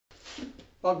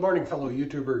Well, good morning, fellow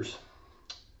YouTubers.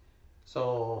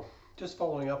 So, just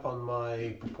following up on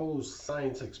my proposed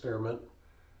science experiment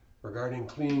regarding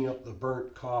cleaning up the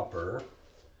burnt copper,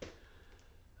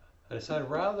 I decided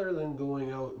rather than going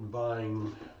out and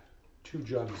buying 2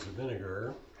 jugs of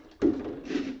vinegar,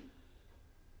 I'm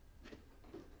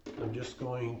just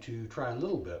going to try a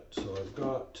little bit. So I've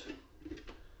got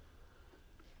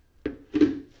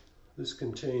this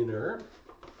container,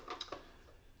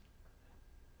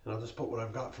 and I'll just put what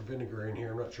I've got for vinegar in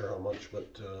here. I'm not sure how much,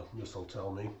 but this will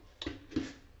tell me.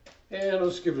 And I'll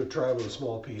just give it a try with a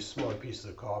smaller piece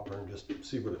of copper and just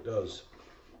see what it does,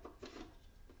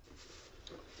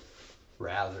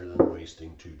 rather than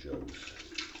wasting 2 jugs.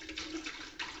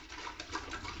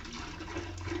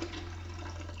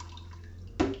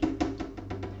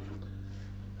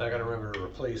 I gotta remember to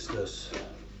replace this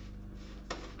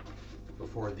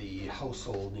before the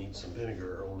household needs some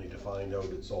vinegar, only to find out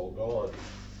it's all gone.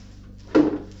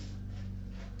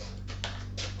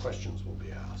 Questions will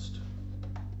be asked.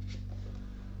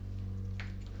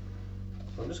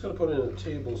 So I'm just going to put in a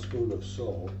tablespoon of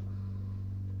salt.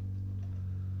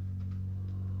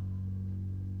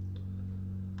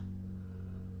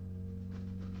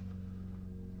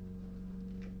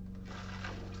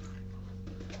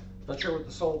 Not sure what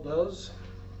the salt does.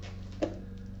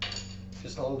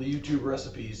 Just all the YouTube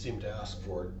recipes seem to ask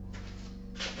for it.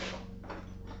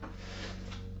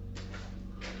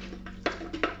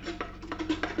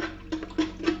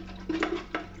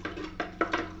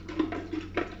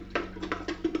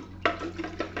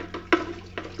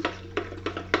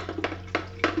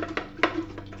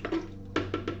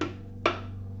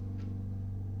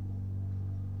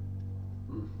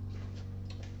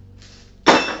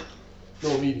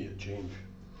 No immediate change.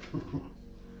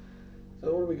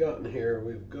 So what have we got in here?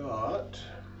 We've got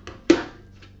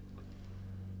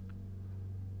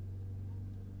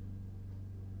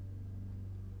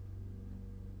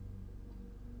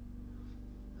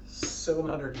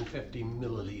 $750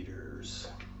 milliliters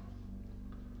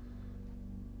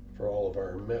for all of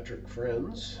our metric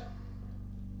friends.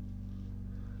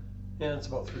 And it's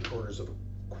about 3/4 of a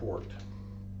quart.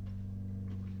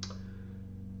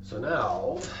 So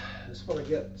now, I just want to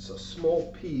get a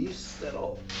small piece that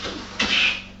I'll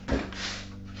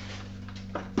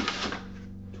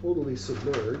totally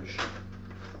submerge.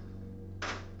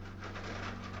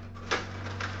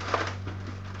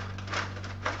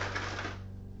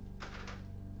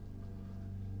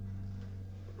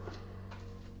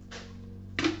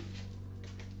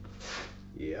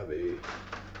 Yeah, baby.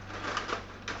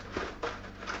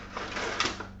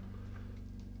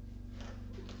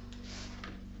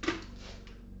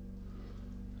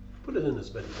 Put it in as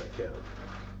big as I can.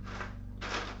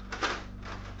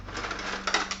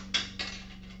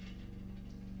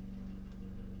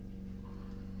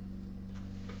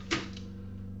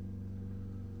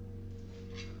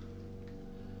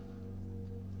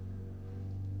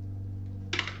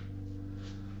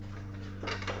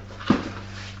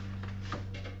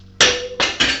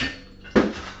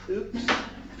 Oops.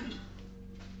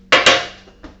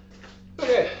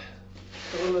 Okay,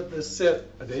 so we'll let this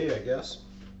sit a day, I guess,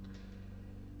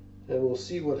 and we'll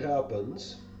see what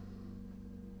happens.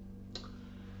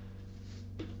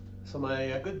 So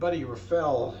my good buddy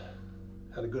Rafael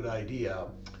had a good idea.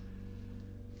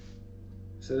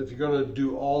 He said if you're going to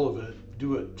do all of it,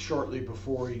 do it shortly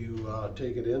before you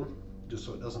take it in, just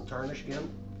so it doesn't tarnish again.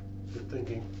 Good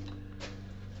thinking.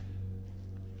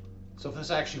 So if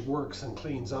this actually works and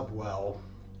cleans up well,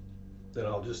 then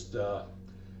I'll just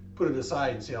put it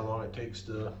aside and see how long it takes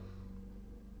to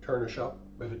tarnish up,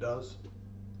 if it does.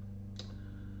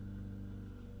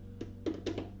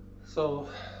 So,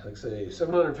 like I say,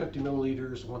 750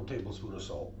 milliliters, 1 tablespoon of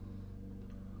salt.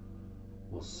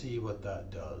 We'll see what that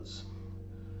does.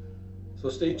 So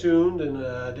stay tuned. In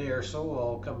a day or so,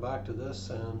 I'll come back to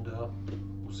this and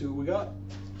we'll see what we got.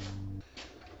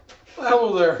 Well,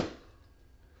 hello there.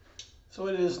 So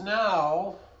it is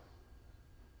now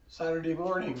Saturday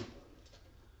morning,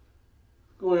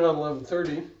 going on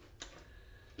 11:30.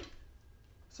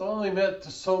 It's only meant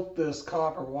to soak this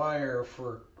copper wire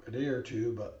for a day or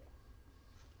two, but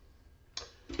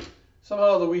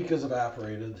somehow the week has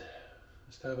evaporated.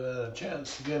 Just haven't had a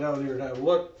chance to get out here and have a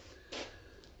look.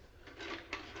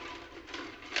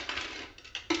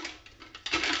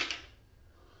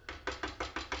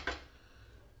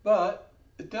 But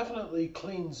it definitely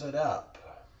cleans it up.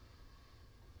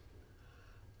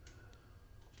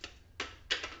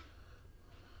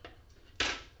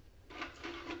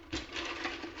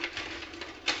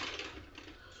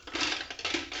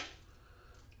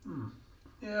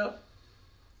 Yeah.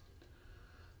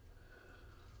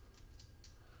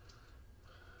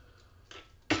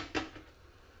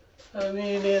 I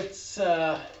mean, it's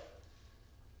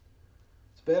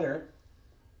better.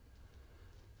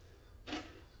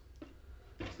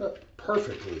 It's not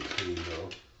perfectly clean though.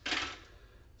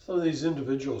 Some of these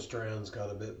individual strands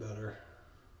got a bit better.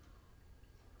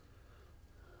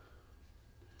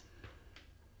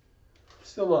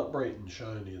 Still not bright and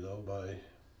shiny though by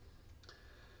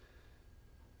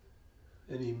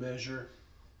any measure.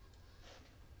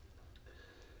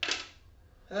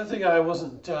 Another thing I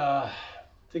wasn't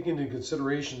taking into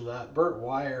consideration, that burnt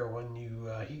wire, when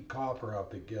you heat copper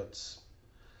up, it gets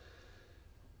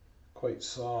quite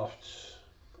soft,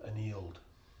 annealed.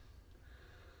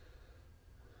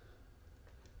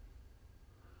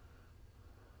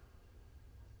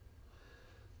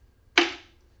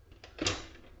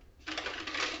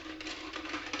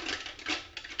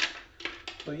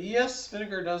 So yes,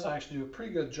 vinegar does actually do a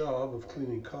pretty good job of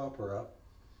cleaning copper up.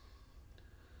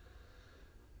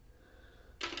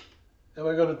 Am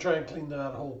I going to try and clean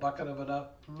that whole bucket of it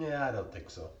up? Yeah, I don't think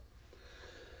so.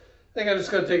 I think I'm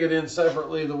just going to take it in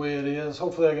separately the way it is.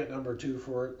 Hopefully I get number 2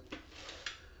 for it.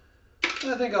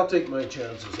 I think I'll take my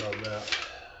chances on that.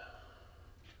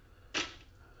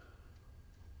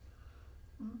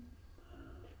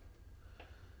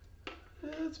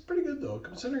 Yeah, it's pretty good though,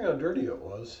 considering how dirty it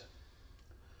was.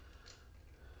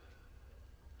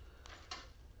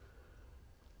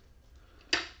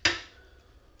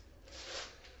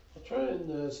 I'll try and,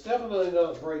 it's definitely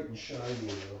not bright and shiny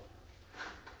though.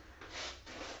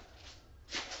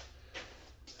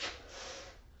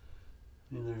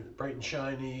 Either bright and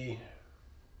shiny,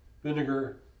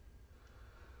 vinegar,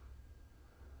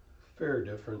 fair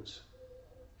difference.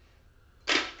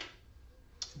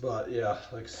 But yeah,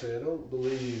 like I say, I don't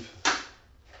believe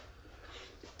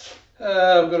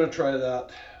I'm going to try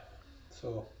that.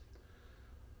 So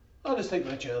I'll just take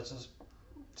my chances.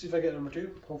 See if I get number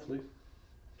 2, hopefully.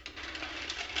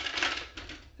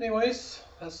 Anyways,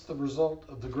 that's the result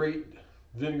of the great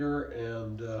vinegar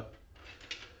and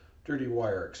dirty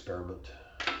wire experiment.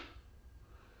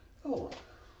 Oh,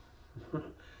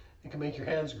 it can make your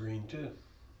hands green too.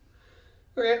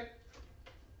 Okay,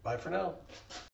 bye for now.